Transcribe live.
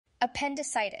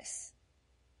Appendicitis.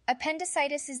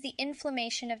 Appendicitis is the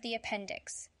inflammation of the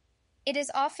appendix. It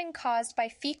is often caused by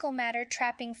fecal matter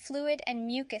trapping fluid and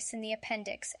mucus in the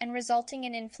appendix and resulting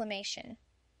in inflammation.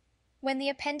 When the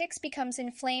appendix becomes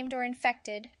inflamed or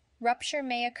infected, rupture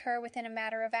may occur within a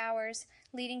matter of hours,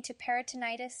 leading to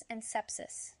peritonitis and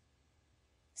sepsis.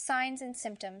 Signs and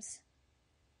symptoms.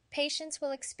 Patients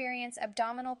will experience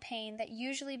abdominal pain that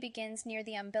usually begins near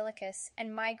the umbilicus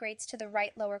and migrates to the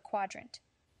right lower quadrant.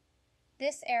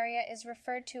 This area is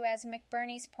referred to as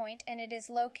McBurney's point, and it is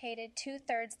located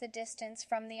 2/3 the distance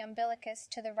from the umbilicus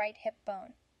to the right hip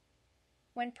bone.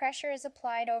 When pressure is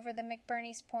applied over the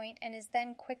McBurney's point and is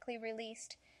then quickly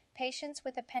released, patients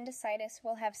with appendicitis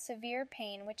will have severe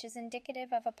pain, which is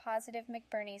indicative of a positive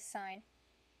McBurney's sign.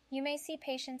 You may see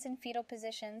patients in fetal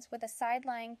positions with a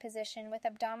side-lying position with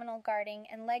abdominal guarding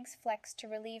and legs flexed to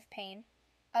relieve pain.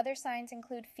 Other signs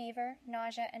include fever,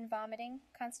 nausea and vomiting,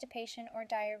 constipation or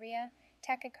diarrhea,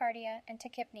 tachycardia, and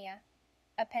tachypnea.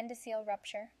 Appendiceal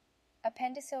rupture.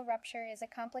 Appendiceal rupture is a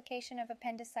complication of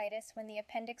appendicitis when the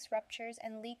appendix ruptures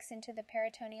and leaks into the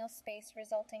peritoneal space,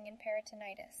 resulting in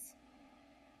peritonitis.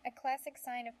 A classic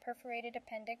sign of perforated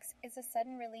appendix is a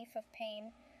sudden relief of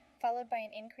pain, followed by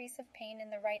an increase of pain in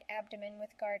the right abdomen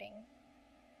with guarding.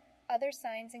 Other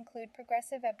signs include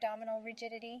progressive abdominal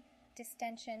rigidity,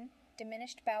 distension,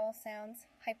 diminished bowel sounds,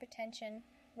 hypotension,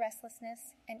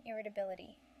 restlessness, and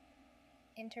irritability.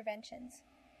 Interventions.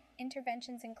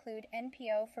 Interventions include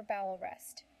NPO for bowel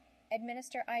rest.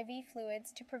 Administer IV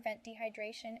fluids to prevent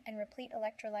dehydration and replete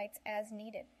electrolytes as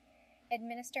needed.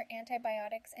 Administer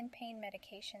antibiotics and pain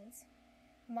medications.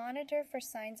 Monitor for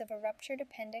signs of a ruptured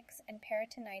appendix and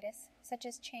peritonitis, such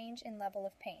as change in level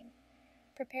of pain.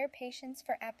 Prepare patients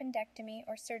for appendectomy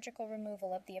or surgical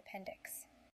removal of the appendix.